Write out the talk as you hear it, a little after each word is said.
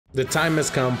The time has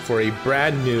come for a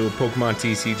brand new Pokemon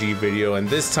TCG video, and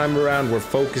this time around we're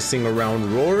focusing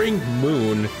around Roaring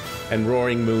Moon and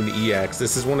Roaring Moon EX.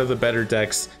 This is one of the better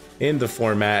decks in the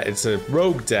format. It's a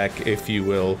rogue deck, if you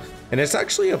will, and it's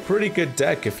actually a pretty good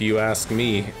deck if you ask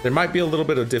me. There might be a little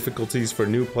bit of difficulties for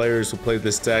new players who play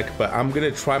this deck, but I'm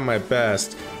gonna try my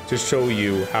best to show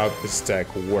you how this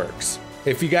deck works.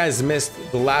 If you guys missed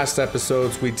the last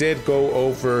episodes, we did go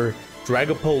over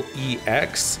Dragapult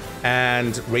EX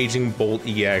and Raging Bolt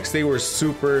EX. They were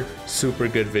super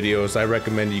good videos. I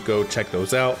recommend you go check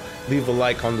those out. Leave a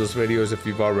like on those videos if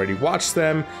you've already watched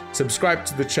them. Subscribe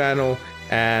to the channel,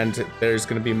 and there's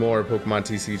going to be more Pokemon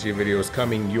TCG videos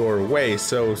coming your way.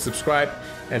 So subscribe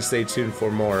and stay tuned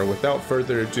for more. Without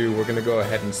further ado, we're going to go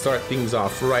ahead and start things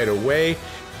off right away.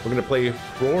 We're going to play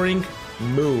Roaring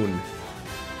Moon.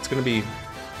 It's going to be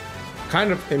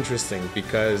kind of interesting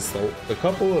because the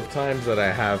couple of times that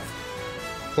I have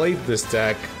played this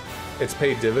deck, it's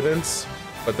paid dividends,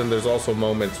 but then there's also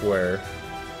moments where,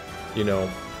 you know,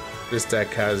 this deck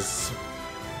has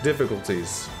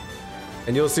difficulties.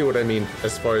 And you'll see what I mean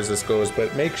as far as this goes,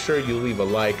 but make sure you leave a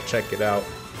like, check it out,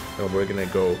 and we're gonna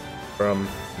go from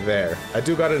there. I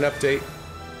do got an update,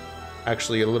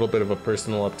 actually a little bit of a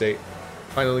personal update.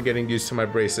 Finally getting used to my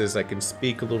braces, I can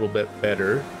speak a little bit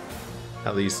better.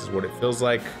 At least is what it feels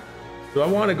like. Do I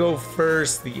want to go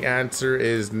first? The answer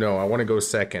is no, I want to go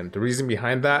second. The reason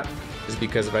behind that is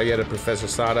because if I get a Professor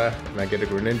Sada and I get a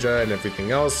Greninja and everything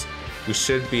else, we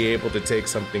should be able to take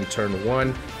something turn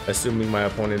one, assuming my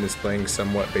opponent is playing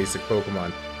somewhat basic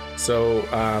Pokemon. So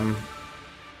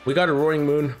we got a Roaring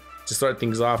Moon to start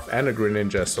things off and a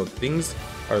Greninja, so things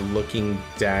are looking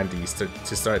dandy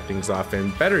to start things off.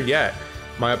 And better yet,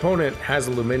 my opponent has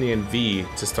a Luminion V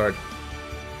to start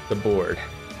the board.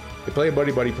 They play a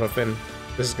Buddy Puffin.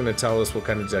 This is going to tell us what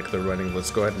kind of deck they're running. Let's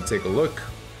go ahead and take a look.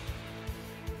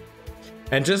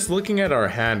 And just looking at our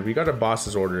hand, we got a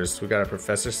boss's orders. We got a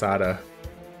Professor Sada,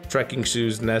 Trekking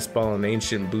Shoes, Nest Ball, and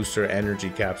Ancient Booster Energy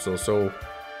Capsule. So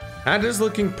hand is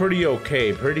looking pretty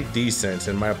okay, pretty decent,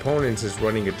 and my opponent is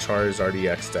running a Charizard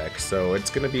EX deck. So it's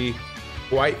going to be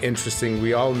quite interesting.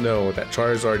 We all know that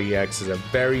Charizard EX is a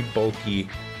very bulky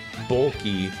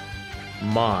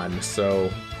mon,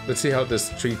 so let's see how this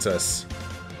treats us.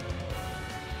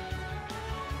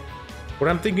 What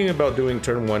I'm thinking about doing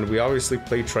turn one, we obviously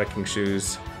play Trekking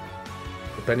Shoes.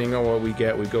 Depending on what we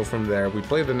get, we go from there. We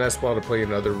play the Nest Ball to play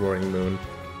another Roaring Moon.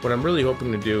 What I'm really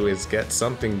hoping to do is get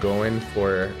something going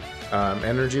for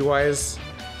energy-wise.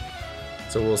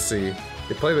 So we'll see.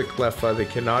 They play the Cleffa. They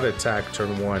cannot attack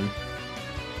turn one.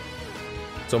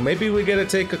 So maybe we get to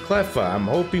take a Cleffa. I'm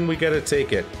hoping we get to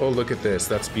take it. Oh, look at this.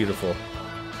 That's beautiful.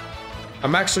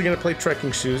 I'm actually going to play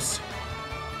Trekking Shoes.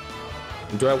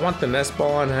 Do I want the Nest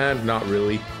Ball on hand? Not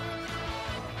really.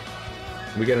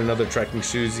 We get another Trekking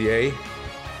Shoes, yay.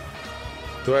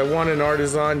 Do I want an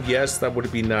Artisan? Yes, that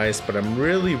would be nice, but I'm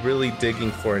really digging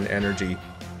for an energy.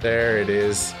 There it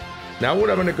is. Now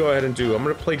what I'm going to go ahead and do, I'm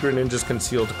going to play Greninja's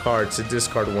concealed card to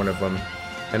discard one of them.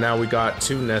 And now we got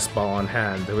two Nest Ball on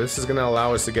hand. This is going to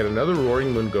allow us to get another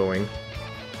Roaring Moon going.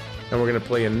 And we're going to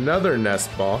play another Nest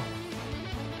Ball.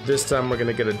 This time we're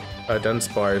going to get a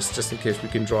Dunsparce, just in case we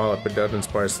can draw up a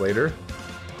Dunsparce later.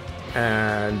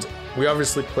 And we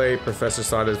obviously play Professor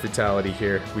Sada's Vitality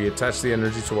here. We attach the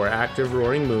energy to our active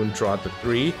Roaring Moon, draw the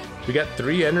 3. We got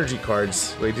 3 energy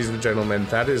cards, ladies and gentlemen.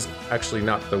 That is actually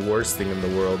not the worst thing in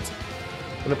the world.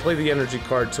 I'm going to play the energy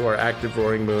card to our active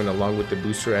Roaring Moon along with the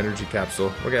Booster Energy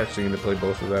Capsule. We're actually going to play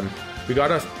both of them. We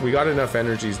got enough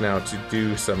energies now to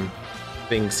do some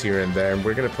things here and there. And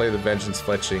we're going to play the Vengeance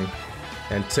Fletching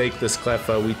and take this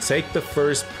Cleffa. We take the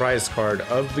first prize card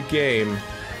of the game.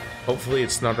 Hopefully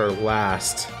it's not our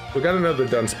last. We got another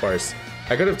Dunsparce.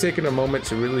 I could have taken a moment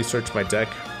to really search my deck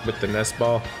with the Nest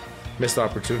Ball. Missed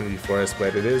opportunity for us,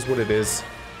 but it is what it is.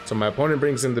 So my opponent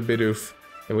brings in the Bidoof,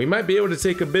 and we might be able to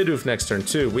take a Bidoof next turn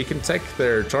too. We can take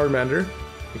their Charmander.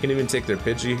 We can even take their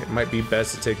Pidgey. It might be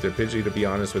best to take their Pidgey, to be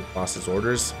honest, with boss's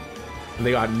orders. And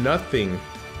they got nothing.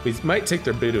 We might take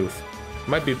their Bidoof.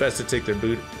 Might be best to take their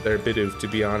Bidoof, to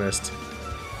be honest. So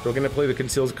we're going to play the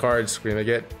concealed cards. We're going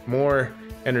to get more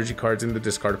energy cards in the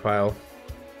discard pile.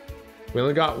 We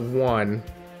only got one.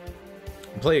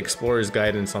 We'll play Explorer's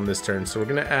Guidance on this turn. So we're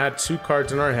going to add 2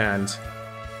 cards in our hand.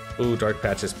 Ooh, Dark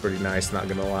Patch is pretty nice, not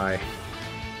going to lie.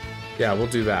 Yeah, we'll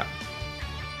do that.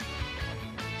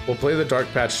 We'll play the Dark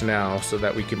Patch now so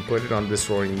that we can put it on this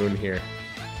Roaring Moon here.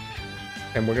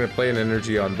 And we're going to play an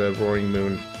energy on the Roaring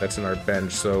Moon that's in our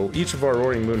bench. So each of our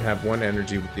Roaring Moon have 1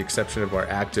 energy with the exception of our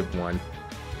active one.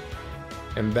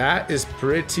 And that is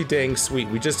pretty dang sweet.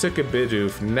 We just took a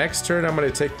Bidoof. Next turn, I'm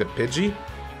going to take the Pidgey.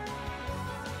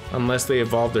 unless they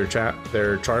evolve their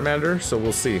Charmander, so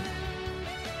we'll see.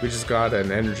 We just got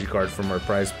an energy card from our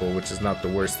prize pool, which is not the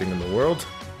worst thing in the world.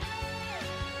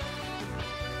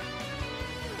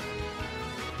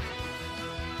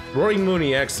 Roaring Moon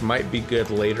EX might be good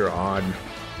later on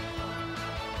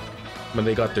when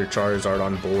they got their Charizard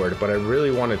on board, but I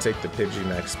really want to take the Pidgey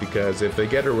next, because if they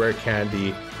get a rare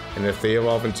candy and if they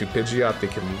evolve into Pidgeot, they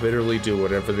can literally do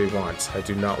whatever they want. I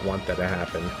do not want that to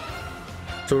happen.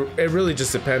 So it really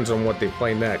just depends on what they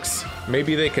play next.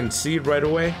 Maybe they concede right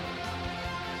away.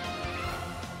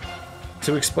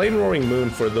 To explain Roaring Moon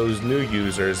for those new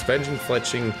users, Vengeance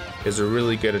Fletching is a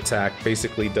really good attack.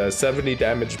 Basically does 70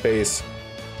 damage base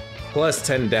plus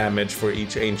 10 damage for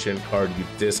each ancient card you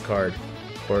discard,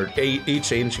 or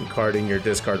each ancient card in your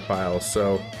discard pile.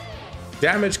 So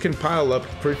damage can pile up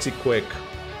pretty quick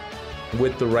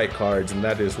with the right cards, and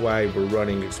that is why we're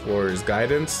running Explorer's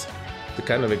Guidance, to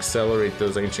kind of accelerate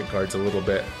those ancient cards a little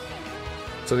bit.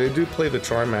 So they do play the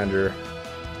Charmander.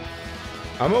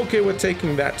 I'm okay with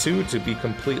taking that too, to be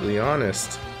completely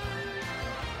honest.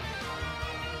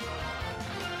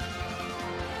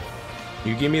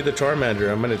 You give me the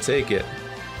Charmander, I'm gonna take it.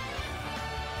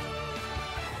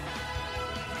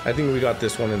 I think we got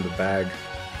this one in the bag.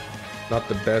 Not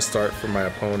the best start for my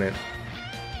opponent.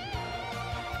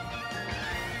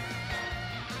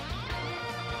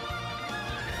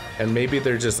 And maybe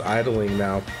they're just idling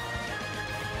now.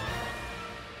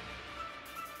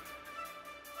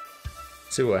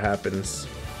 See what happens.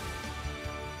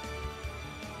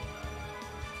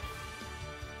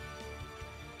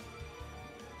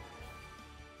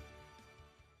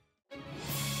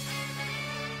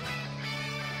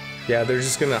 Yeah, they're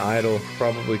just gonna idle,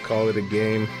 probably call it a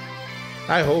game.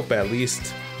 I hope, at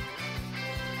least.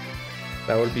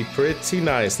 That would be pretty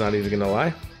nice, not even gonna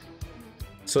lie.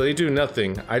 So they do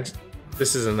nothing.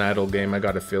 This is an idle game, I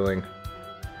got a feeling.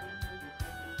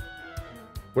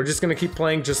 We're just gonna keep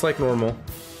playing just like normal.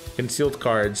 Concealed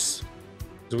cards.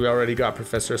 So we already got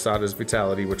Professor Asada's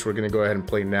Vitality, which we're gonna go ahead and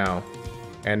play now.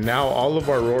 And now all of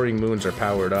our Roaring Moons are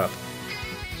powered up.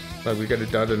 Like, we got a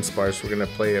Dunsparce, we're gonna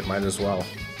play it, might as well.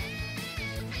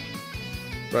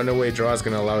 Runaway Draw is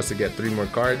gonna allow us to get 3 more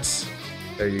cards.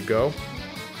 There you go.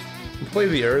 We'll play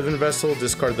the Earthen Vessel,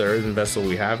 discard the Earthen Vessel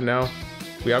we have now.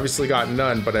 We obviously got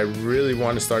none, but I really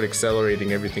want to start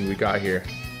accelerating everything we got here.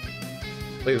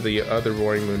 Play the other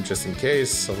Roaring Moon just in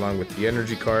case, along with the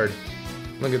energy card.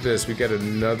 Look at this, we get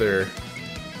another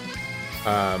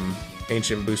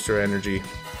Ancient Booster Energy.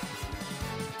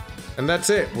 And that's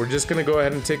it. We're just gonna go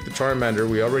ahead and take the Charmander.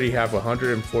 We already have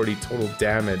 140 total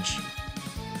damage.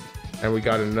 And we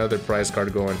got another prize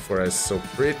card going for us, so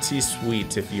pretty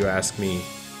sweet if you ask me.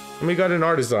 And we got an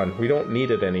Artisan. We don't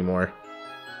need it anymore.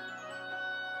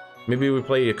 Maybe we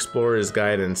play Explorer's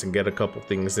Guidance and get a couple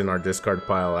things in our discard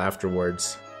pile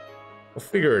afterwards. We'll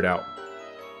figure it out.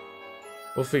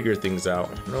 We'll figure things out.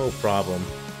 No problem.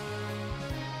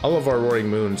 All of our Roaring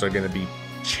Moons are going to be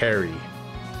cherry.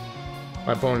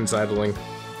 My opponent's idling.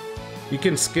 You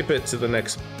can skip it to the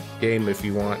next game if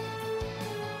you want.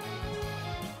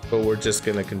 But we're just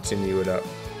going to continue it up.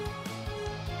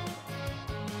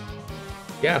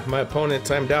 Yeah, my opponent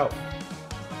timed out.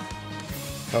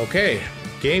 Okay.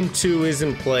 Game 2 is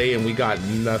in play and we got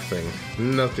nothing.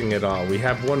 Nothing at all. We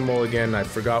have one mulligan. I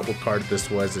forgot what card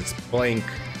this was. It's blank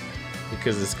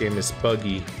because this game is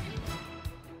buggy.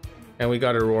 And we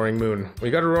got a Roaring Moon.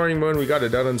 We got a Roaring Moon. We got a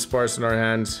Dunsparce in our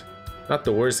hands. Not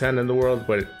the worst hand in the world,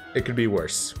 but it could be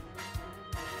worse.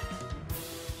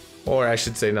 Or I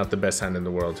should say not the best hand in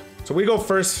the world. So we go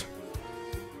first.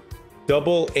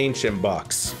 Double Ancient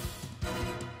Box.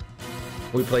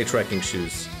 We play Trekking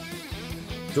Shoes.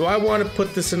 Do I want to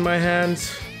put this in my hand?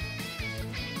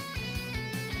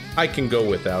 I can go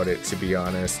without it, to be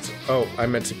honest. Oh, I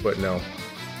meant to put no.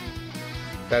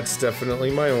 That's definitely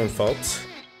my own fault.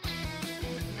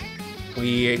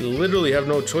 We literally have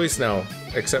no choice now,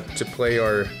 except to play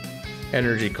our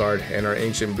energy card and our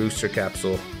Ancient Booster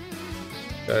Capsule.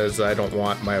 Because I don't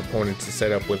want my opponent to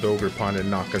set up with Ogerpon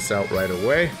and knock us out right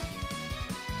away.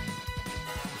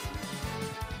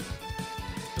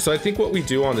 So I think what we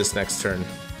do on this next turn,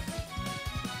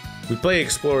 we play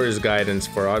Explorer's Guidance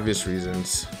for obvious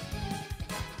reasons,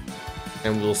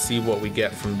 and we'll see what we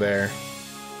get from there.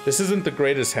 This isn't the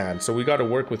greatest hand, so we got to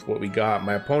work with what we got.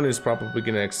 My opponent is probably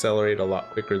going to accelerate a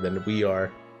lot quicker than we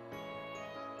are.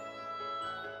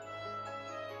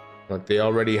 But they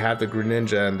already have the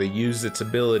Greninja, and they use its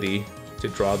ability to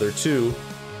draw their 2.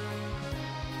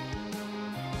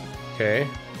 Okay.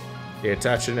 They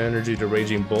attach an energy to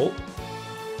Raging Bolt.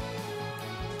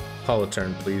 Call a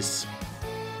turn, please.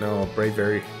 No,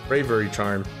 Bravery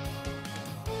Charm.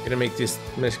 Gonna make this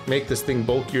thing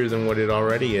bulkier than what it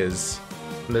already is.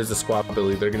 And there's a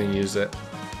Squawbilly, they're gonna use it.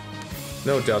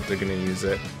 No doubt they're gonna use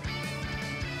it.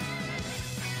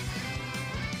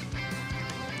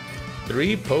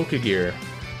 3 Pokegear.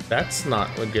 That's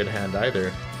not a good hand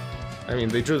either. I mean,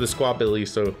 they drew the Squawbilly,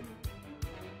 so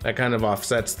that kind of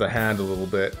offsets the hand a little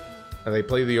bit. And they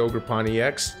play the Ogerpon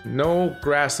EX. No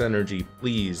Grass Energy,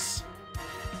 please.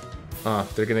 Ah,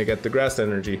 they're gonna get the Grass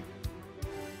Energy.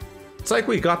 It's like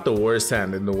we got the worst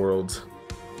hand in the world.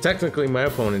 Technically, my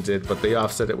opponent did, but they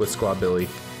offset it with Squawbilly.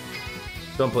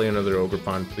 Don't play another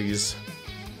Ogerpon, please.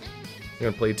 They're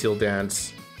gonna play Teal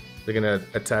Dance. They're gonna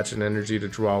attach an energy to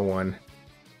draw one.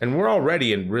 And we're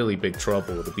already in really big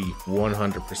trouble, to be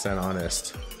 100%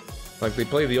 honest. Like, they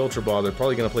play the Ultra Ball, they're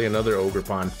probably gonna play another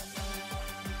Ogerpon.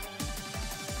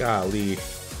 Golly.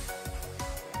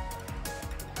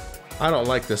 I don't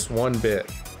like this one bit.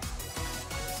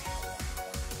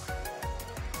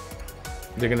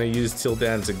 They're gonna use Teal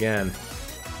Dance again.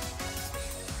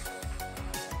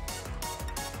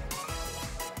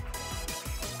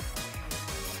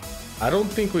 I don't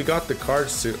think we got the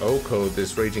cards to O-code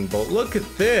this Raging Bolt. Look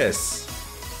at this!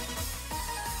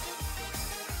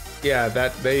 Yeah,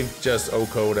 they've just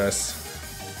O-code us.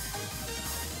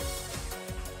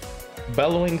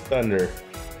 Bellowing Thunder.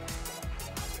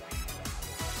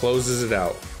 Closes it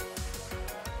out.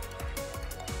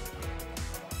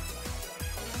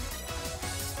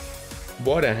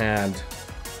 What a hand.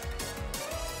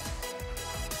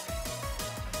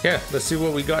 Yeah, let's see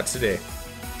what we got today.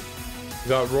 We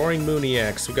got Roaring Moon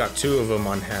EX. We got 2 of them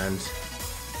on hand.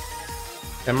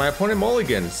 And my opponent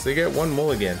mulligans. They get 1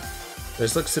 mulligan.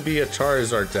 This looks to be a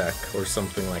Charizard deck or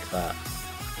something like that.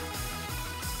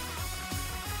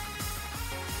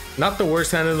 Not the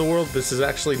worst hand in the world. This is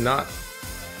actually not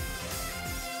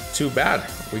too bad.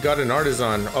 We got an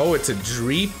Artisan. Oh, it's a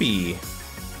Dreepy.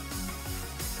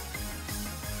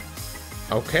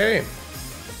 Okay.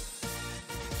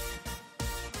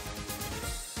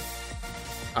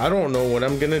 I don't know what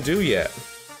I'm gonna do yet.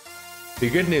 The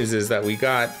good news is that we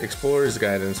got Explorer's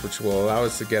Guidance, which will allow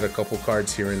us to get a couple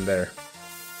cards here and there.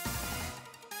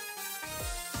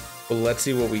 But let's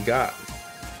see what we got.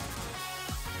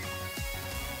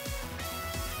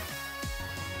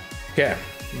 Okay,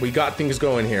 we got things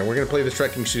going here. We're gonna play the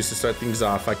Trekking Shoes to start things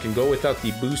off. I can go without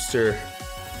the booster.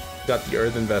 Got the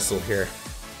Earthen Vessel here.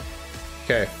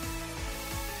 Okay,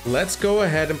 let's go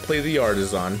ahead and play the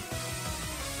Artisan.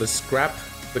 Let's scrap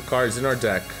the cards in our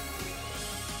deck.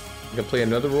 I'm gonna play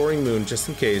another Roaring Moon just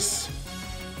in case.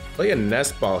 Play a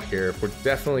Nest Ball here. We're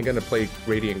definitely gonna play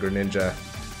Radiant Greninja.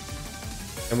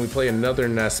 And we play another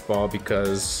Nest Ball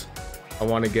because I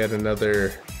want to get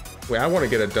another... Wait, I want to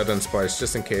get a Dudunsparce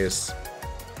just in case.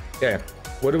 Okay,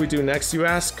 what do we do next, you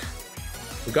ask?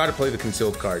 We gotta play the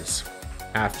concealed cards.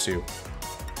 Have to.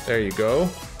 There you go.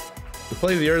 We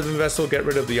play the Earthen Vessel, get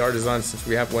rid of the Artisan since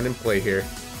we have one in play here.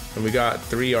 And we got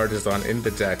 3 Artisan in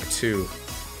the deck too.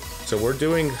 So we're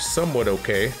doing somewhat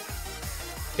okay.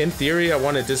 In theory, I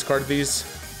want to discard these.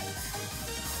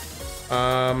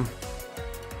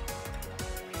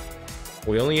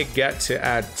 We only get to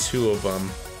add 2 of them.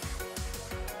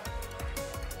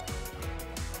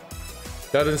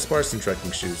 Dudunsparce and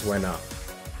Trekking Shoes, why not?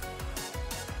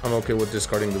 I'm okay with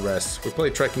discarding the rest. We play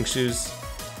Trekking Shoes.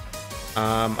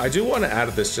 I do want to add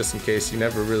this just in case, you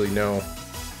never really know.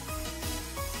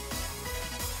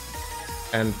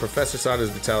 And Professor Sada's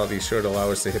Vitality should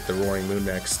allow us to hit the Roaring Moon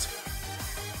next.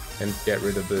 And get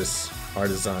rid of this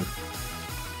Artisan.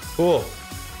 Cool.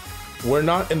 We're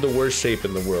not in the worst shape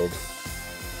in the world.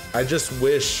 I just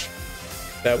wish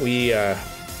that we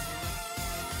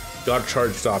got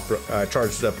charged up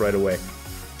right away.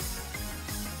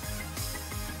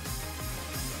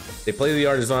 They play the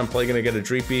Artisan, probably gonna get a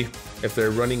Dreepy. If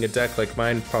they're running a deck like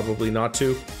mine, probably not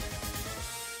to.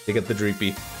 They get the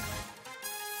Dreepy.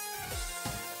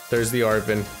 There's the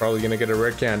Arvin, probably gonna get a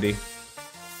Rare Candy.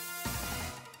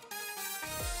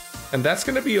 And that's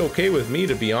gonna be okay with me,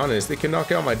 to be honest. They can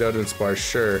knock out my Dudunsparce,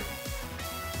 sure.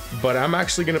 But I'm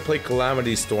actually gonna play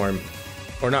Calamity Storm.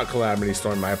 Or not Calamity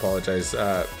Storm, I apologize.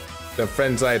 The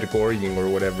Frenzied Gorying or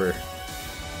whatever.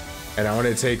 And I want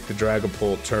to take the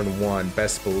Dragapult turn 1,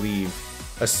 best believe.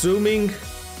 Assuming...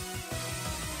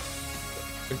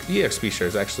 EXP Share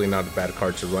is actually not a bad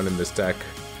card to run in this deck.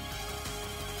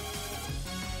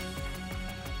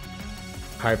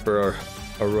 Hyper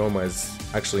Aroma is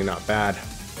actually not bad.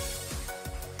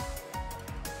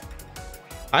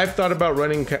 I've thought about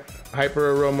running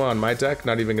Hyper Aroma on my deck,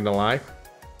 not even gonna lie.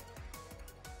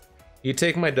 You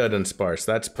take my Dudunsparce,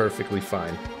 that's perfectly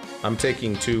fine. I'm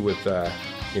taking 2 with,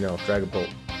 you know,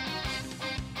 Dragapult.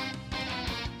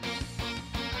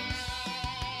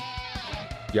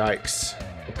 Yikes.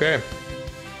 Okay.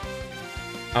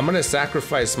 I'm gonna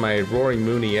sacrifice my Roaring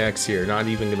Moon EX here, not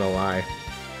even gonna lie.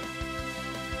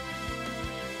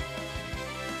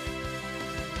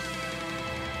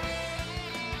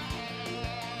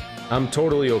 I'm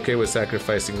totally okay with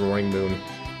sacrificing Roaring Moon.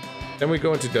 Then we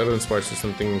go into Dodo and Sparks or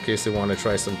something in case they want to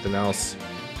try something else.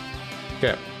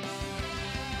 Okay.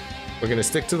 We're gonna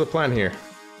stick to the plan here.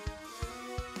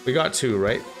 We got 2,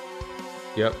 right?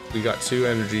 Yep, we got 2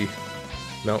 energy.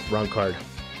 Nope, wrong card.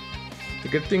 The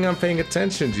good thing I'm paying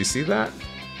attention, do you see that?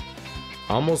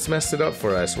 Almost messed it up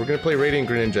for us. We're gonna play Radiant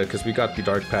Greninja because we got the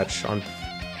Dark Patch on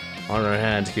our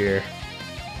hand here.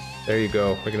 There you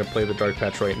go. We're gonna play the Dark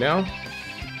Patch right now.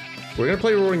 We're gonna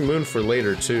play Roaring Moon for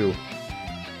later too.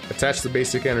 Attach the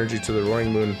basic energy to the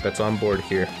Roaring Moon that's on board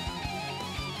here.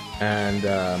 And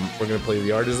we're gonna play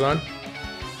the Artisan.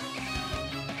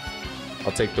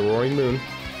 I'll take the Roaring Moon.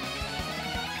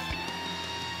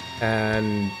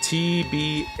 And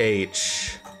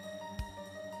TBH.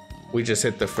 We just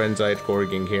hit the Frenzied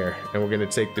Gorging here. And we're gonna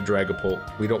take the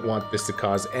Dragapult. We don't want this to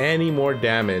cause any more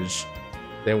damage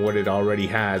than what it already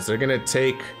has. They're gonna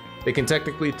take... They can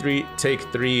technically take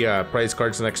 3 prize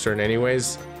cards next turn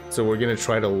anyways, so we're gonna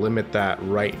try to limit that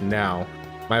right now.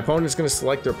 My opponent's gonna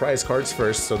select their prize cards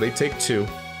first, so they take 2,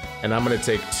 and I'm gonna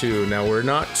take 2. Now we're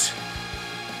not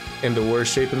in the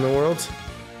worst shape in the world,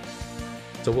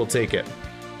 so we'll take it.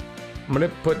 I'm gonna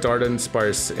put Darda and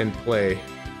Sparse in play,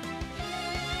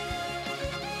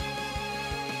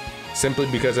 simply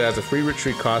because it has a free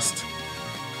retreat cost.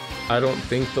 I don't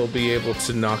think they'll be able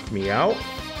to knock me out.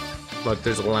 Look,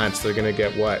 there's a Lance. They're gonna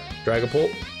get what?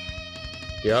 Dragapult?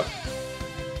 Yep.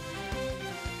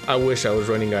 I wish I was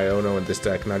running Iono in this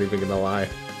deck, not even gonna lie.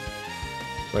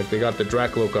 Like, they got the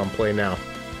Dracloak on play now.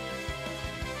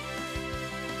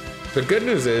 The good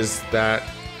news is that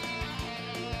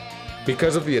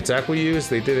because of the attack we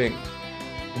used, they didn't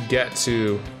get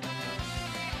to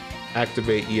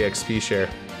activate EXP share.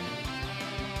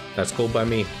 That's cool by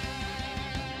me.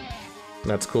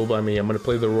 That's cool by me. I'm gonna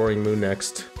play the Roaring Moon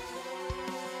next.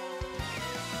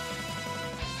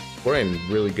 We're in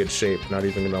really good shape, not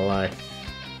even gonna lie.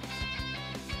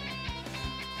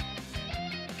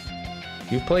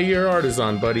 You play your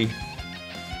Artisan, buddy.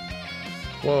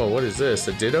 Whoa, what is this?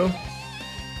 A Ditto?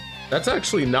 That's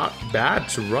actually not bad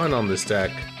to run on this deck.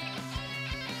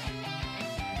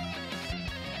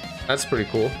 That's pretty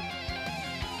cool.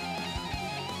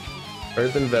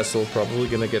 Earthen Vessel, probably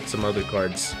gonna get some other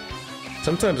cards.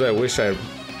 Sometimes I wish I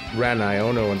ran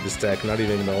Iono in this deck, not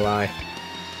even gonna lie.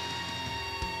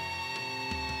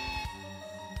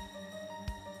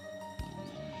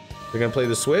 They're gonna play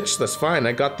the switch? That's fine.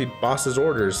 I got the boss's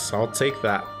orders. I'll take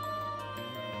that.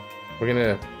 We're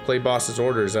gonna play boss's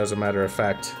orders, as a matter of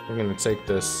fact. We're gonna take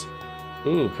this.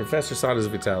 Ooh, Professor Sada's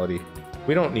Vitality.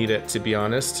 We don't need it, to be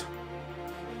honest.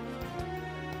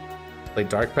 Play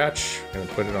Dark Patch. Gonna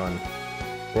put it on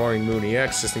Roaring Moon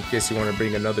EX, just in case you want to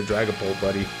bring another Dragapult,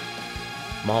 buddy.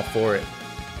 I'm all for it.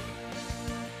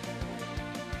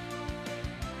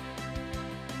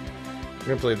 We're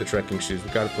gonna play the Trekking Shoes.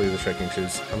 We gotta play the Trekking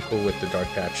Shoes. I'm cool with the Dark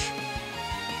Patch.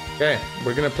 Okay,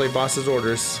 we're gonna play Boss's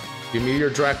Orders. Give me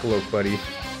your Dracoloak, buddy.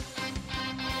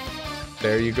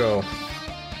 There you go.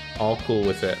 All cool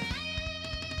with it.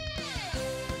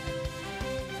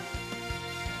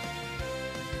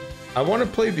 I want to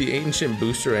play the Ancient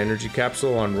Booster Energy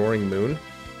Capsule on Roaring Moon.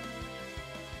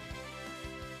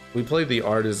 We play the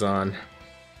Artisan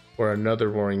or another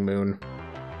Roaring Moon.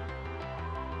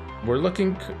 We're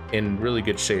looking in really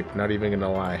good shape, not even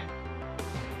gonna lie.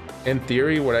 In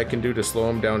theory, what I can do to slow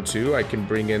him down too, I can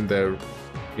bring in the,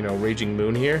 you know, Raging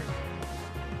Moon here.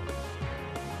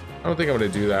 I don't think I'm gonna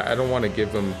do that. I don't want to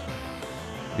give them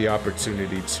the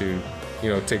opportunity to, you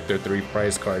know, take their 3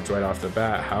 prize cards right off the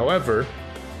bat. However,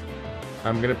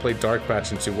 I'm gonna play Dark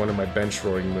Patch into one of my bench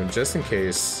Roaring Moon just in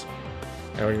case.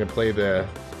 And we're gonna play the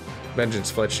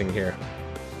Vengeance Fletching here.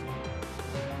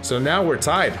 So now we're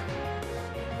tied.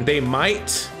 They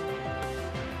might,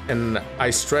 and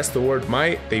I stress the word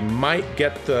might, they might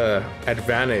get the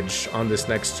advantage on this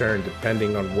next turn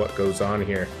depending on what goes on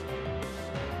here.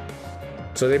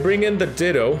 So they bring in the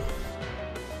Ditto.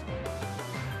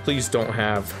 Please don't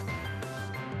have...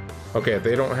 Okay,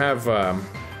 they don't have...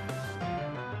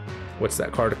 what's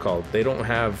that card called? They don't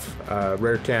have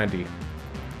Rare Candy.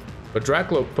 But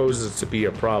Dracloak poses to be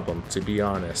a problem, to be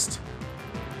honest.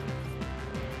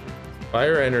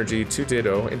 Fire Energy, 2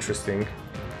 Ditto, interesting.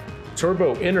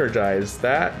 Turbo Energize,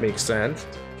 that makes sense.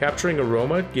 Capturing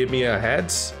Aroma, give me a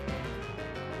heads.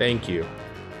 Thank you.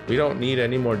 We don't need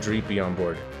any more Dreepy on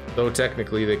board. Though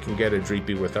technically they can get a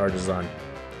Dreepy with Artisan.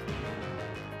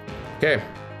 Okay.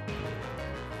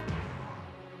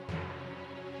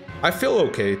 I feel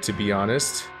okay, to be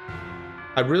honest.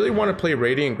 I really want to play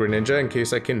Radiant Greninja in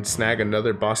case I can snag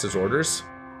another boss's orders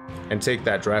and take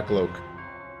that Dracloak.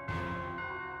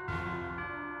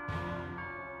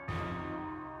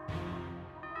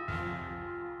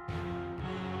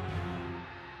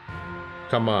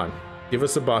 Come on, give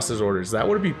us a boss's orders. That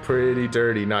would be pretty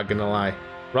dirty, not gonna lie.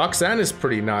 Roxanne is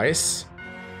pretty nice.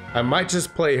 I might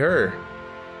just play her.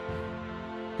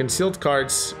 Concealed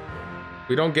cards,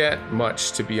 we don't get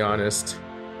much, to be honest.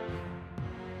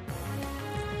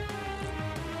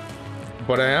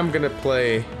 But I am gonna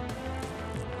play...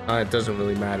 it doesn't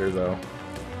really matter though.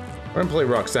 I'm gonna play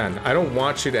Roxanne. I don't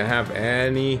want you to have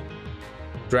any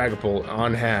Dragapult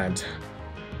on hand.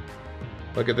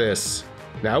 Look at this.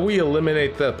 Now we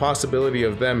eliminate the possibility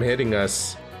of them hitting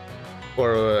us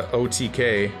for a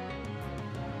OTK.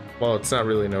 Well, it's not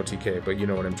really an OTK, but you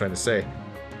know what I'm trying to say.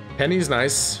 Penny's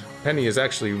nice. Penny is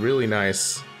actually really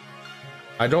nice.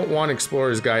 I don't want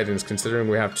Explorer's Guidance considering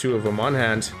we have 2 of them on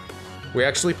hand. We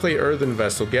actually play Earthen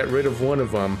Vessel, get rid of 1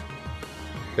 of them.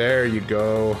 There you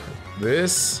go.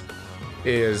 This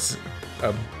is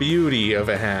a beauty of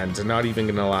a hand, not even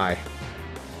gonna lie.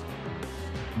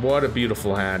 What a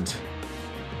beautiful hand.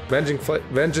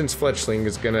 Vengeance Fletchling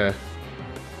is gonna...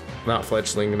 Not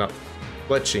Fletchling, not...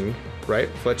 Fletching, right?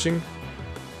 Fletching?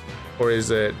 Or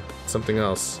is it something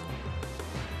else?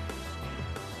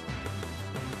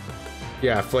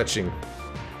 Yeah, Fletching.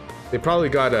 They probably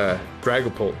got a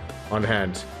Dragapult on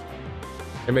hand.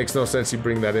 It makes no sense you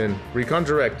bring that in. Recon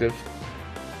Directive.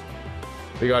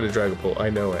 They got a Dragapult, I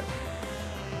know it.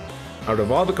 Out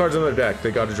of all the cards on their deck,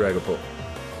 they got a Dragapult.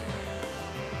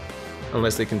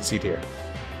 Unless they concede here.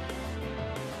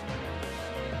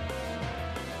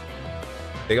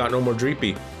 They got no more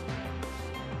Dreepy.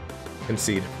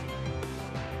 Concede.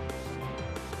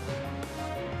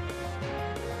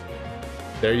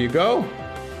 There you go.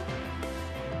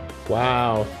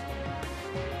 Wow.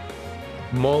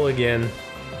 Mulligan.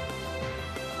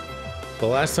 The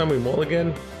last time we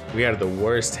mulligan, we had the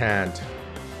worst hand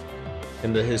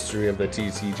in the history of the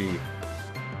TCG.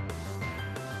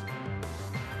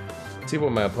 Let's see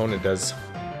what my opponent does.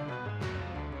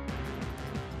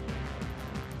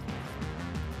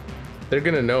 They're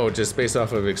gonna know just based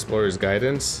off of Explorer's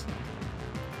Guidance.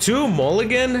 2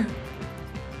 mulligan?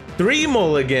 3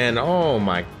 mulligan! Oh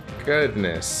my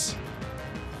goodness.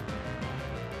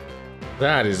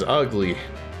 That is ugly.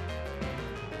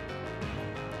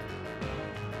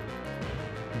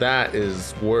 That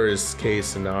is worst case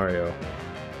scenario.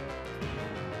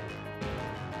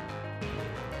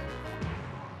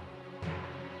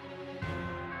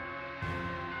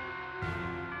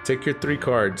 Take your 3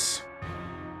 cards.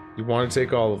 You want to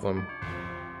take all of them.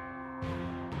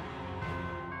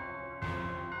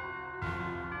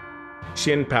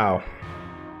 Shin Pao.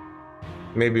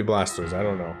 Maybe Blastoise, I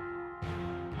don't know.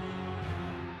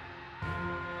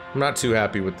 I'm not too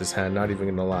happy with this hand, not even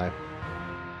gonna lie.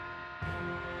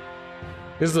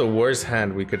 This is the worst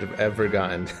hand we could have ever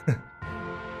gotten.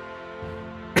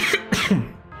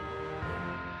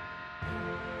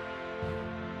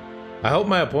 I hope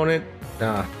my opponent...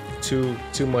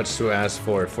 too much to ask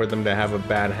for them to have a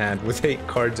bad hand with 8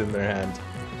 cards in their hand.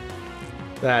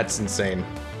 That's insane.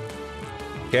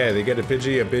 Okay, they get a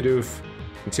Pidgey, a Bidoof,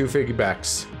 and 2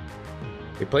 Figgybacks.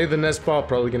 They play the Nest Ball,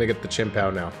 probably gonna get the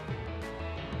Chimpao now.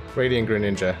 Radiant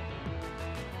Greninja.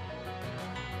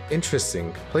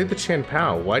 Interesting. Play the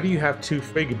Chien-Pao. Why do you have 2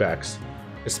 Figgybacks?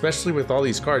 Especially with all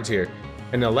these cards here.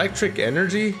 An Electric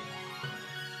Energy?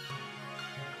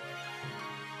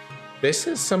 This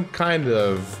is some kind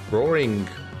of Roaring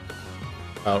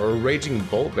or Raging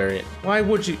Bolt variant. Why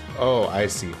would you? Oh, I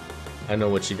see. I know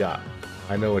what you got.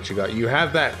 I know what you got. You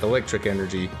have that Electric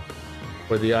Energy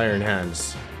for the Iron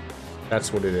Hands.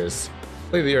 That's what it is.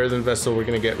 Play the Earthen Vessel. We're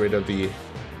going to get rid of the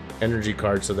energy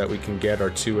card so that we can get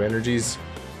our 2 energies.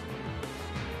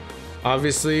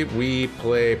 Obviously, we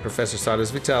play Professor Sada's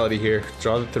Vitality here.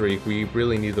 Draw the 3. We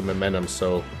really need the momentum,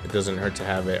 so it doesn't hurt to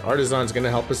have it. Artisan's going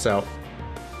to help us out.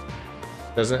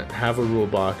 Doesn't have a rule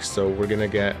box, so we're gonna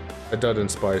get a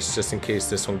Dudunsparce just in case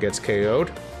this one gets KO'd.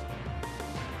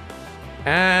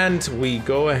 And we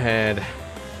go ahead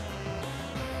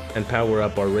and power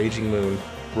up our Raging Moon,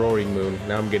 Roaring Moon.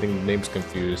 Now I'm getting the names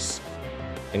confused.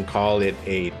 And call it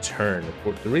a turn.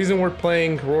 The reason we're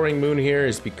playing Roaring Moon here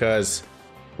is because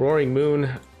Roaring Moon,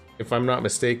 if I'm not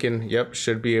mistaken, yep,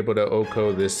 should be able to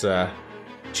OHKO this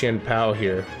Chien-Pao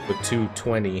here with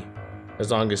 220. As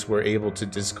long as we're able to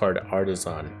discard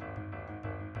Artisan.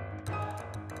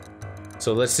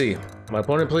 So let's see. My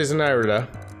opponent plays an Irida.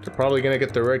 They're probably gonna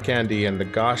get the Rare Candy and the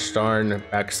gosh darn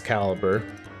Excalibur.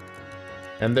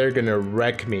 And they're gonna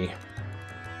wreck me.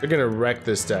 They're gonna wreck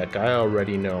this deck, I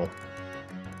already know.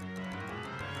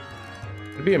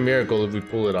 It'd be a miracle if we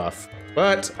pull it off,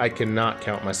 but I cannot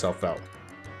count myself out.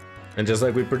 And just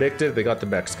like we predicted, they got the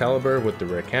Baxcalibur with the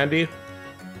rare candy.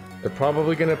 They're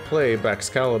probably gonna play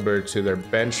Baxcalibur to their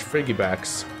bench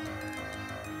Frigibacks.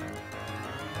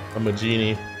 I'm a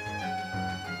genie.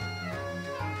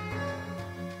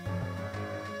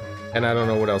 And I don't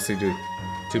know what else they do,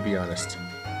 to be honest.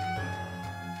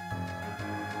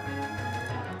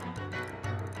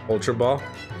 Ultra Ball.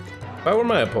 If I were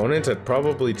my opponent, I'd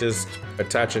probably just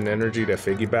attach an energy to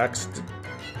Figibacks to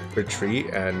retreat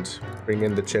and bring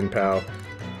in the Chin Pow.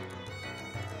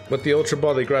 With the Ultra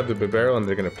Ball, they grab the Bibarel and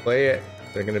they're going to play it.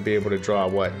 They're going to be able to draw,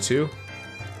 what, 2?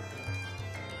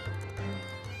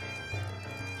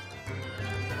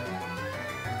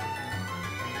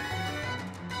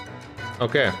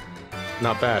 Okay,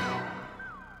 not bad.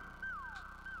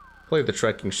 Play the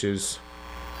trekking shoes.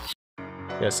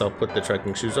 Yes, I'll put the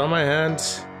trekking shoes on my hand.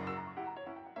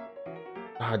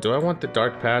 Do I want the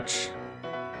dark patch?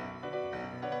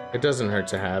 It doesn't hurt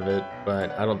to have it,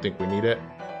 but I don't think we need it.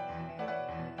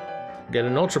 Get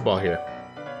an Ultra Ball here.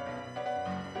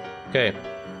 Okay.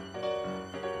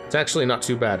 It's actually not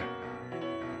too bad.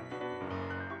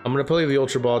 I'm gonna play the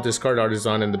Ultra Ball, discard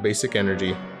Artisan and the basic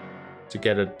energy to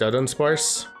get a Dudun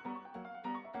Sparse.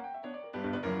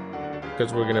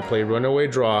 Because we're gonna play Runaway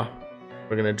Draw.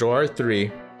 We're gonna draw our 3.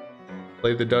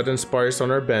 Play the Dudun Sparse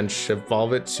on our bench,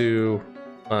 evolve it to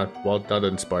well,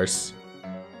 Dudun Sparse.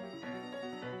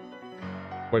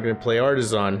 We're gonna play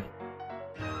Artisan.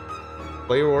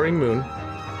 Play Roaring Moon.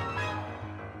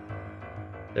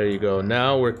 There you go.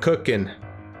 Now we're cooking.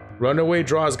 Runaway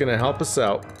Draw is gonna help us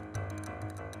out.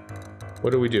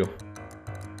 What do?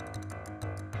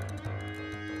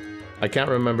 I can't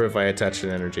remember if I attached an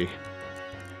energy.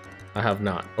 I have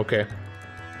not. Okay.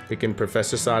 We can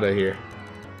Professor Sada here.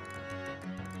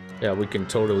 Yeah, we can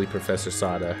totally Professor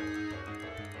Sada.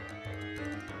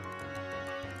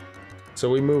 So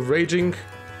we move Raging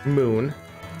Moon.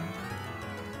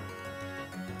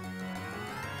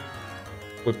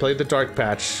 We play the Dark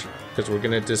Patch because we're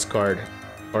gonna discard,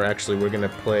 or actually we're gonna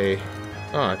play.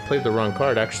 Oh, I played the wrong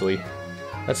card actually.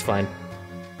 That's fine,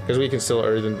 because we can still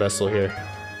Earthen Vessel here.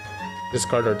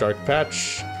 Discard our Dark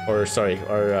Patch, or sorry,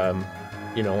 our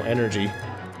you know, energy.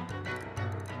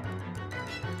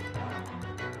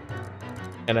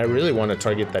 And I really want to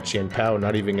target that Chien Pao,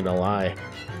 not even gonna lie.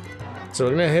 So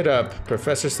we're gonna hit up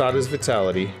Professor Sada's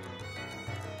Vitality.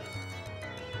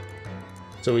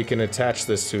 So we can attach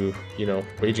this to, you know,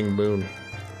 Raging Moon.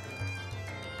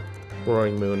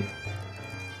 Roaring Moon.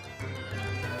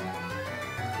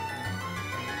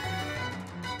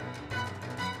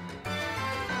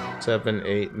 Seven,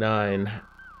 8, 9,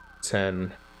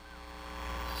 10,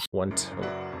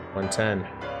 110.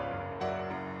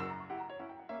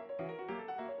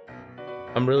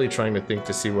 I'm really trying to think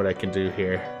to see what I can do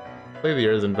here. Play the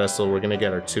Earthen Vessel, we're gonna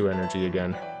get our 2 energy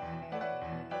again.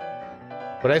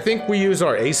 But I think we use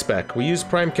our A-Spec. We use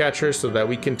Prime Catcher so that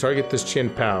we can target this Chien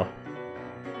Pao.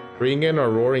 Bring in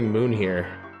our Roaring Moon here.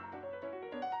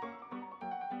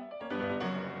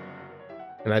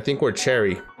 And I think we're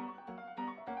Cherry.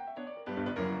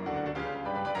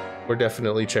 We're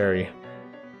definitely Cherry.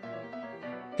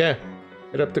 Okay,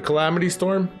 hit up the Calamity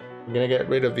Storm. I'm gonna get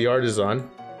rid of the Artisan.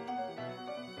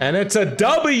 And it's a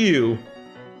W!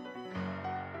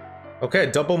 Okay,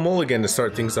 double mulligan to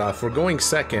start things off. We're going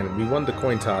second. We won the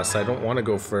coin toss. I don't want to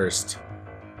go first.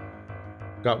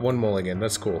 Got 1 mulligan.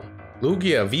 That's cool.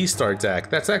 Lugia V-Star deck.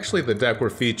 That's actually the deck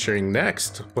we're featuring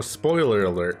next. Well, spoiler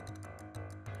alert.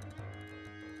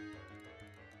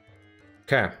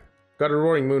 Okay. Got a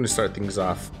Roaring Moon to start things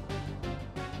off.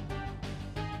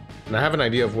 And I have an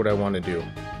idea of what I want to do.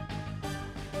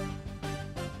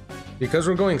 Because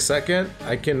we're going second,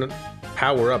 I can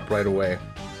power up right away.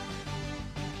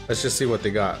 Let's just see what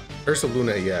they got.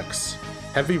 Ursaluna EX.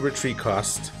 Heavy retreat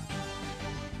cost.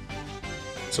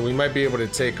 So we might be able to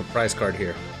take a prize card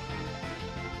here.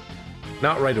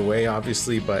 Not right away,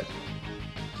 obviously, but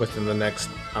within the next,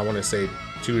 I want to say,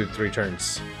 2 to 3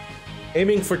 turns.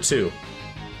 Aiming for 2.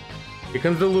 Here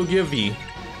comes the Lugia V. Here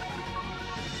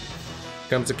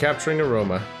comes the Capturing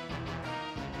Aroma.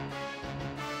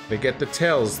 They get the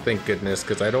tails, thank goodness,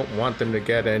 because I don't want them to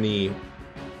get any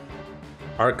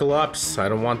Arcalops. I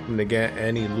don't want them to get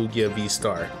any Lugia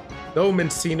V-Star. Though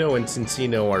Mincino and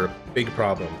Cincino are big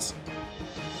problems.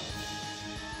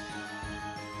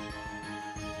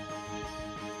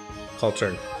 Call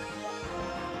turn.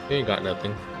 You ain't got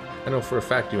nothing. I know for a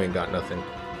fact you ain't got nothing.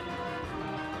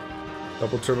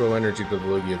 Double Turbo Energy to the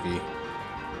Lugia V.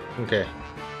 Okay.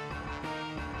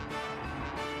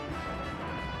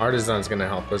 Artisan's gonna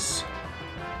help us.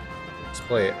 Let's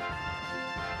play it.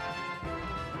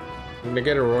 I'm gonna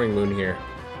get a Roaring Moon here.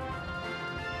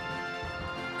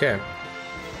 Okay.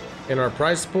 In our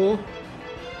prize pool,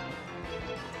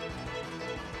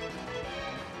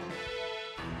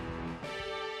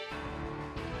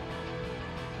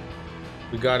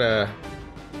 we got a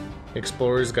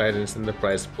Explorer's Guidance in the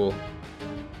prize pool.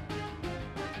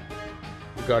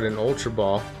 We got an Ultra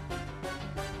Ball,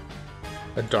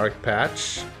 a Dark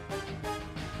Patch,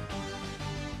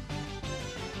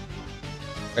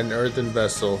 an Earthen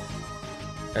Vessel,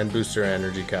 and Booster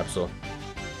Energy Capsule.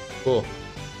 Cool.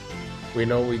 We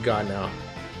know what we got now.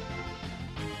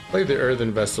 Play the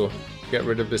Earthen Vessel. Get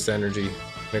rid of this energy.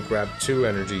 I'm gonna grab 2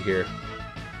 energy here.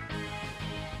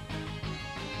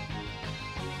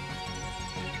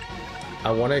 I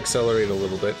want to accelerate a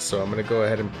little bit, so I'm going to go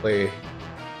ahead and play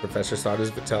Professor Sada's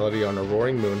Vitality on a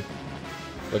Roaring Moon.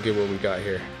 Look at what we got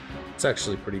here. It's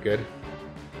actually pretty good.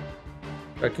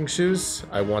 Trekking Shoes?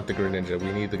 I want the Greninja.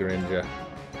 We need the Greninja.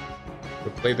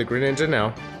 We'll play the Greninja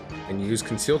now and use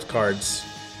concealed cards.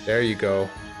 There you go.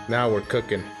 Now we're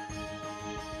cooking.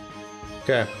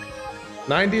 Okay.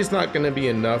 90 is not going to be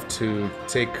enough to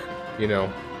take, you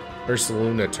know,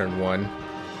 Ursaluna turn 1.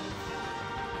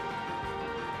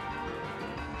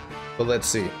 But let's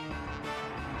see.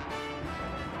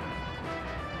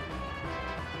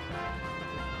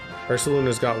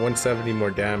 Ursaluna's got 170 more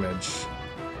damage,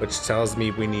 which tells me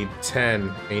we need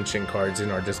 10 ancient cards in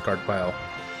our discard pile.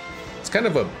 It's kind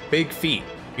of a big feat,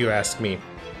 if you ask me.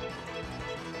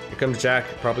 Here comes Jack,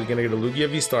 probably gonna get a Lugia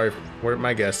V-Star, where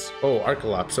my guess. Oh,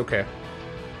 Archelops, okay.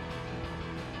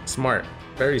 Smart,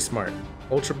 very smart.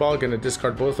 Ultra Ball, gonna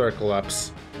discard both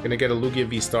Archelops. Gonna get a Lugia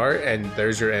V-Star, and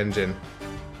there's your engine.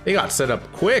 They got set up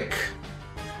quick!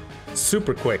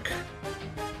 Super quick.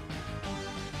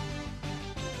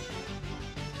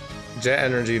 Jet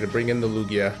Energy to bring in the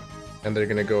Lugia, and they're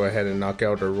gonna go ahead and knock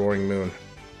out our Roaring Moon.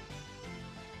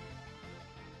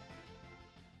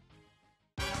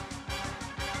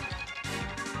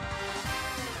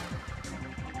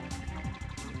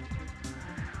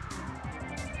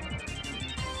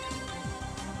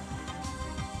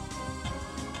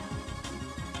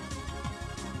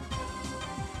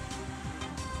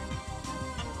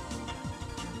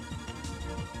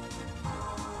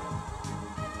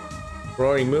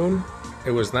 Roaring Moon,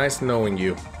 it was nice knowing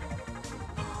you.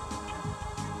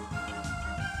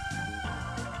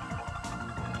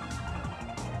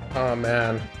 Oh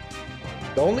man.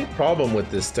 The only problem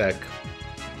with this deck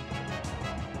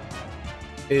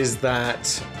is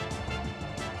that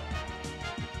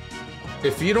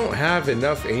if you don't have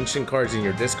enough ancient cards in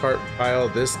your discard pile,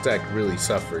 this deck really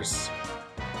suffers.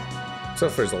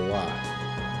 Suffers a lot,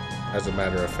 as a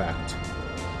matter of fact.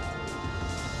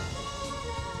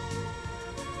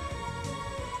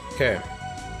 Okay.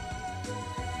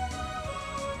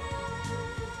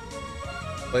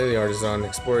 Play the Artisan.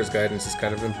 Explorer's Guidance is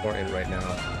kind of important right now.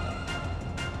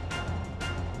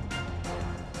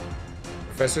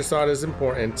 Professor Sada is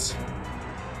important.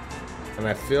 And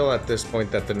I feel at this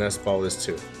point that the Nest Ball is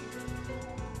too.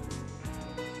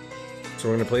 So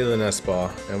we're going to play the Nest Ball,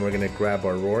 and we're going to grab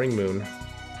our Roaring Moon.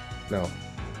 No.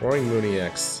 Roaring Moon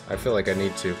EX. I feel like I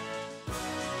need to.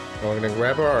 And we're going to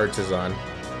grab our Artisan.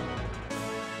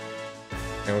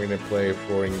 And we're gonna play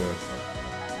Roaring Moon.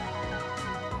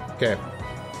 Okay.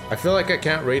 I feel like I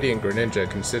can't Radiant Greninja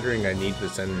considering I need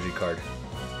this energy card.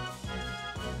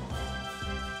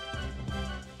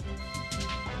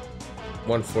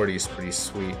 $140 is pretty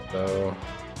sweet though.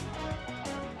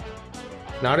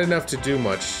 Not enough to do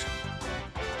much.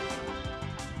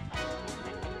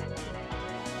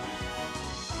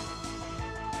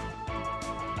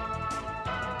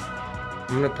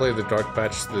 I'm gonna play the Dark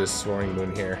Patch to this Roaring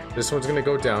Moon here. This one's gonna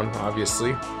go down,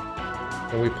 obviously.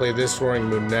 And we play this Roaring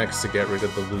Moon next to get rid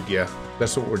of the Lugia.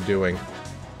 That's what we're doing.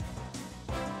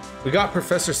 We got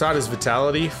Professor Sada's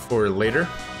Vitality for later,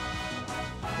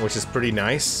 which is pretty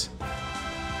nice.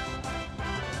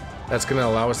 That's gonna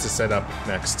allow us to set up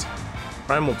next.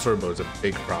 Primal Turbo is a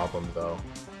big problem though.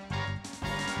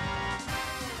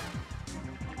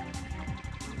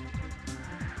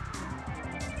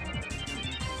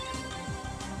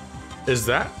 Is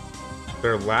that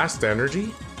their last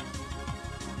energy?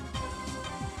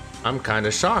 I'm kind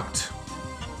of shocked.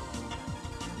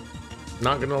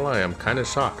 Not gonna lie, I'm kind of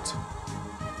shocked.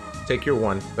 Take your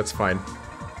 1, that's fine.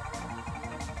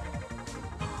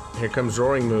 Here comes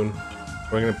Roaring Moon.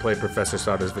 We're gonna play Professor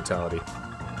Sada's Vitality.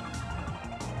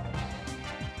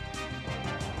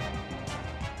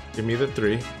 Give me the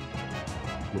 3.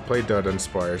 We'll play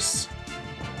Dunsparce.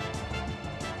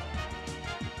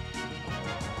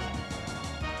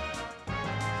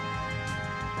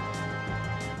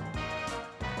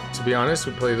 to be honest,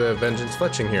 we play the Vengeance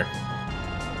Fletching here.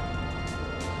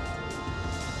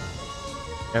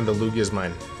 And the Lugia's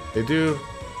mine. They do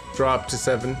drop to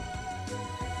 7.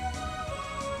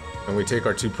 And we take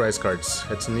our 2 prize cards.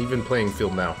 It's an even playing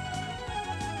field now.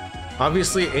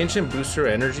 Obviously, Ancient Booster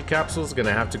Energy Capsule is going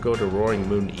to have to go to Roaring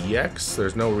Moon EX.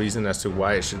 There's no reason as to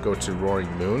why it should go to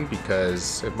Roaring Moon,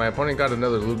 because if my opponent got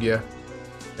another Lugia,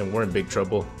 then we're in big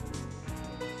trouble.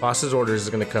 Boss's Orders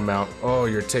is going to come out. Oh,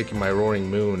 you're taking my Roaring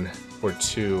Moon for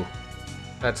 2.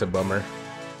 That's a bummer.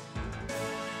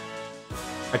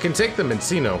 I can take the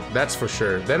Mencino, that's for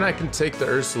sure. Then I can take the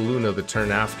Ursaluna the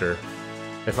turn after,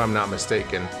 if I'm not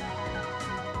mistaken.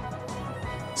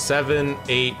 7,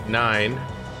 8, 9,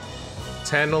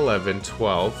 10, 11,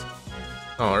 12.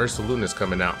 Oh, Ursaluna's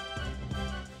coming out.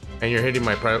 And you're hitting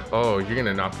my pri- Oh, you're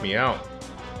gonna knock me out.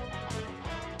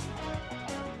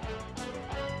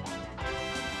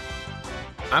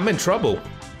 I'm in trouble.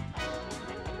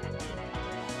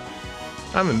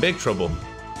 I'm in big trouble.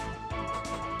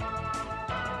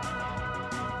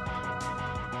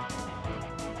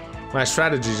 My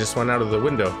strategy just went out of the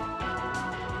window.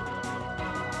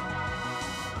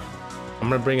 I'm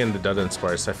gonna bring in the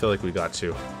Dudunsparce. I feel like we got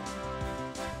to.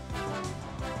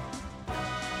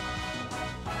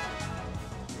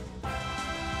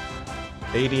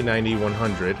 $80, $90,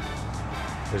 $100.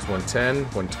 There's 110,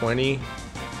 120,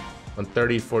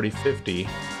 130, 40, 50,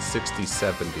 60,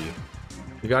 70.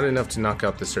 We got enough to knock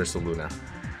out this Ursaluna.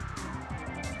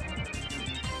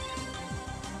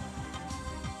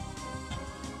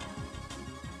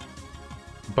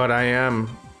 But I am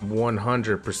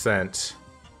 100%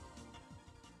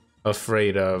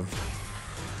 afraid of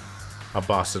a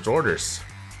Boss's Orders.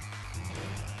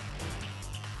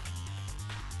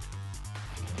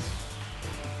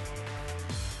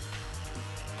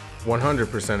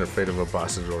 (100% afraid of a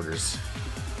Boss's Orders.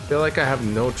 I feel like I have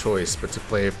no choice but to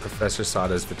play Professor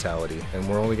Sada's Vitality, and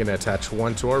we're only going to attach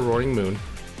 1 to our Roaring Moon.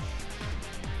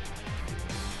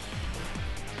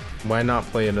 Why not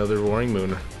play another Roaring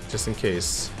Moon, just in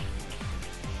case?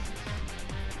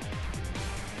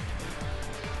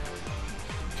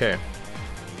 Okay,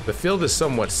 the field is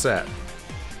somewhat set.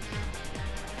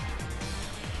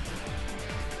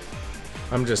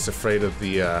 I'm just afraid of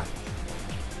the,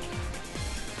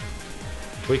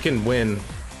 we can win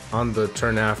on the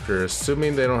turn after,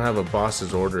 assuming they don't have a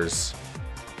Boss's Orders.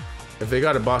 If they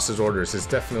got a Boss's Orders, it's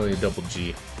definitely a double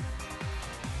G.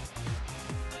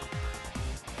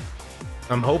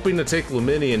 I'm hoping to take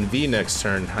Luminian V next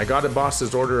turn. I got a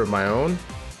Boss's Order of my own,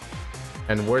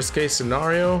 and worst case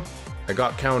scenario, I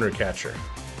got Counter Catcher.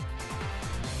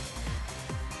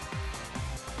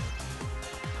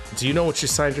 Do you know what you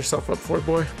signed yourself up for,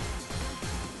 boy?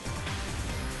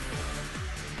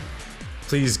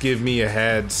 Please give me a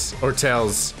heads or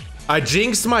tails. I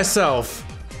jinxed myself.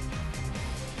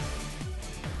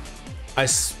 I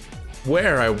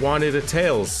swear I wanted a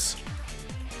tails.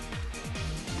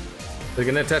 They're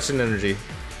gonna attach an energy.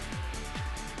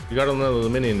 You got another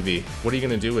Luminian V. What are you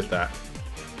gonna do with that?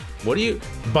 What do you...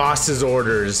 Boss's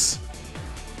Orders.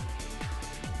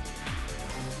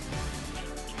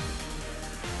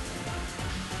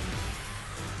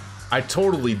 I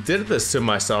totally did this to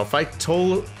myself. I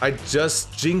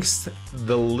just jinxed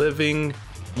the living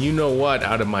you-know-what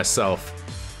out of myself.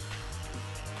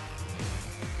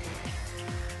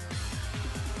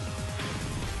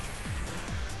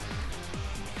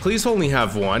 Please only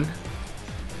have 1.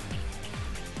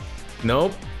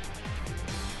 Nope.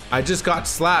 I just got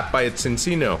slapped by a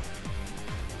Cincino.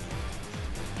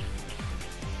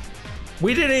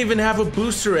 We didn't even have a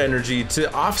booster energy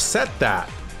to offset that.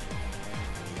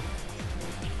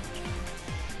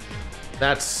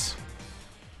 That's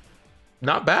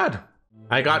not bad.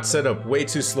 I got set up way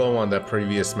too slow on that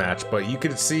previous match, but you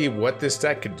could see what this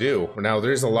deck could do. Now,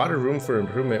 there's a lot of room for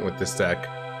improvement with this deck,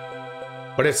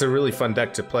 but it's a really fun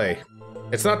deck to play.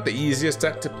 It's not the easiest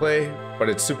deck to play, but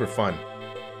it's super fun.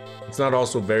 It's not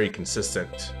also very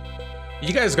consistent.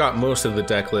 You guys got most of the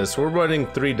deck list. We're running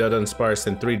 3 Dudunsparce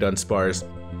and 3 Dunsparce.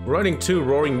 We're running 2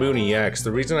 Roaring Moon EX.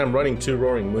 The reason I'm running 2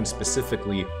 Roaring Moon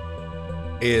specifically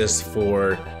is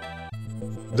for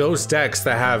those decks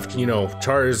that have, you know,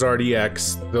 Charizard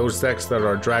EX, those decks that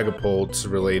are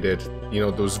Dragapult related, you know,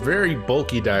 those very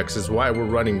bulky decks is why we're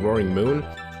running Roaring Moon.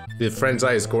 The Friend's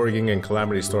Eyes, Gorging, and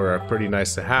Calamity Store are pretty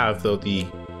nice to have, though the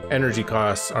energy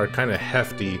costs are kind of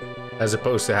hefty as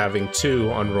opposed to having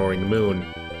 2 on Roaring Moon.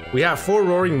 We have 4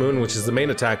 Roaring Moon, which is the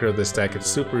main attacker of this deck. It's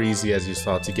super easy, as you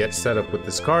saw, to get set up with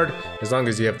this card, as long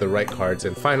as you have the right cards.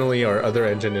 And finally, our other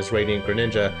engine is Radiant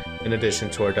Greninja, in addition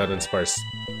to our Dudunsparce.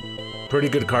 Pretty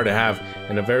good card to have,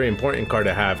 and a very important card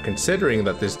to have, considering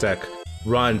that this deck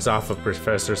runs off of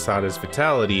Professor Sada's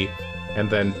Vitality, and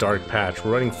then Dark Patch.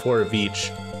 We're running 4 of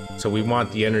each, so we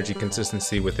want the energy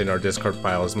consistency within our discard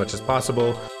pile as much as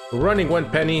possible. We're running 1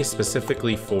 penny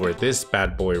specifically for this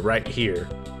bad boy right here.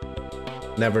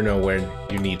 Never know when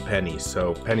you need pennies,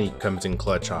 so penny comes in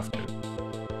clutch often.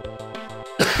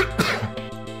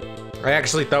 I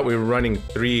actually thought we were running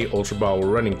 3 Ultra Ball, we're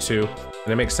running 2.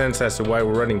 And it makes sense as to why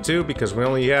we're running 2, because we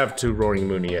only have 2 Roaring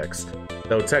Moon EX.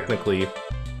 Though technically,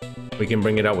 we can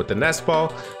bring it out with the Nest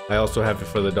Ball. I also have it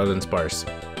for the Dunsparce.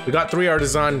 We got 3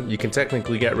 Artisan, you can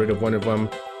technically get rid of one of them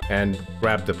and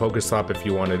grab the Pokestop if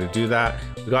you wanted to do that.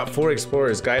 We got 4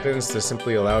 Explorer's Guidance. This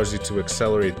simply allows you to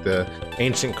accelerate the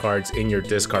ancient cards in your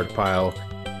discard pile.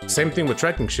 Same thing with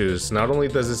Trekking Shoes. Not only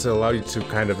does this allow you to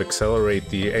kind of accelerate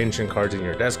the ancient cards in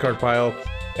your discard pile,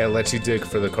 it lets you dig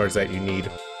for the cards that you need.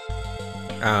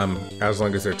 As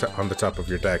long as they're on the top of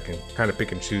your deck, and kind of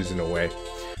pick and choose in a way.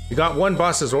 We got 1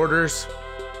 Boss's Orders.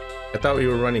 I thought we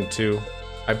were running 2.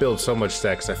 I build so much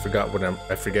decks, I forget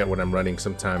what I'm running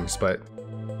sometimes, but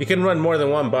you can run more than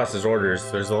 1 Boss's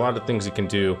Orders. There's a lot of things you can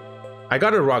do. I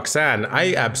got a Roxanne.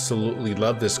 I absolutely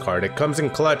love this card. It comes in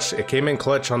clutch. It came in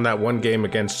clutch on that 1 game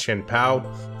against Chen Pao,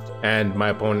 and my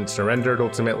opponent surrendered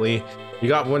ultimately. We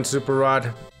got 1 Super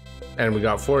Rod, and we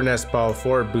got 4 Nest Ball,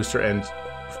 4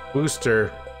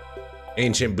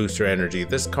 Ancient Booster Energy.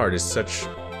 This card is such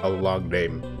a long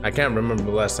name. I can't remember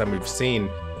the last time we've seen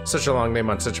such a long name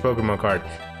on such a Pokemon card.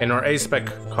 And our A-Spec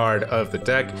card of the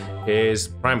deck is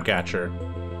Prime Catcher.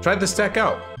 Try this deck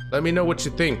out. Let me know what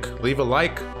you think. Leave a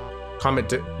like.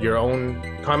 Comment your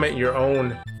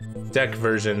own deck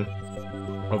version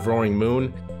of Roaring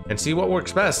Moon and see what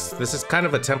works best. This is kind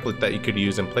of a template that you could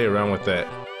use and play around with it.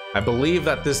 I believe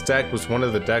that this deck was one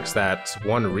of the decks that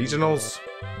won regionals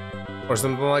or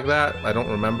something like that. I don't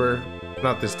remember.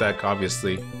 Not this deck,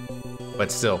 obviously,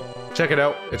 but still. Check it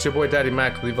out. It's your boy Daddy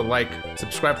Mac. Leave a like,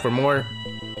 subscribe for more,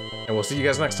 and we'll see you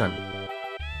guys next time.